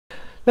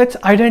let's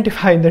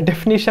identify the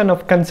definition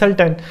of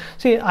consultant.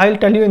 See, I'll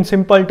tell you in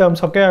simple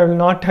terms, okay? I will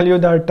not tell you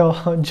that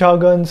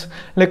jargons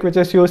like which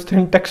is used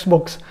in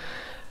textbooks.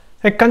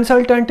 A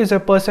consultant is a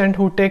person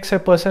who takes a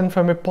person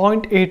from a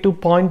point A to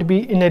point B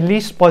in a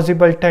least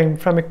possible time,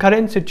 from a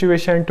current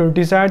situation to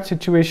desired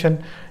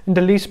situation in the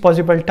least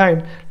possible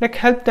time. Like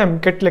help them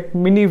get like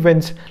mini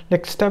wins,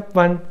 like step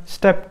 1,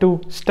 step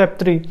 2, step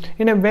 3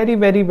 in a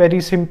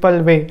very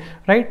simple way,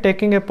 right?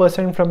 Taking a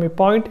person from a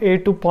point A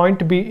to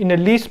point B in a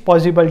least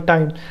possible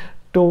time,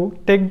 to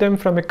take them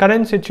from a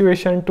current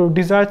situation to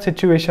desired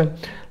situation.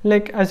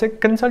 Like as a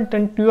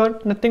consultant, you are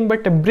nothing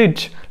but a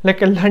bridge,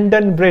 like a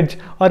London bridge,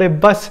 or a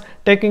bus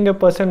taking a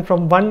person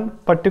from one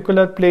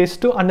particular place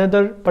to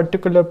another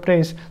particular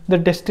place, the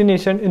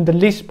destination in the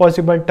least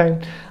possible time,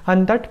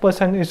 and that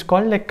person is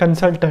called like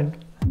consultant.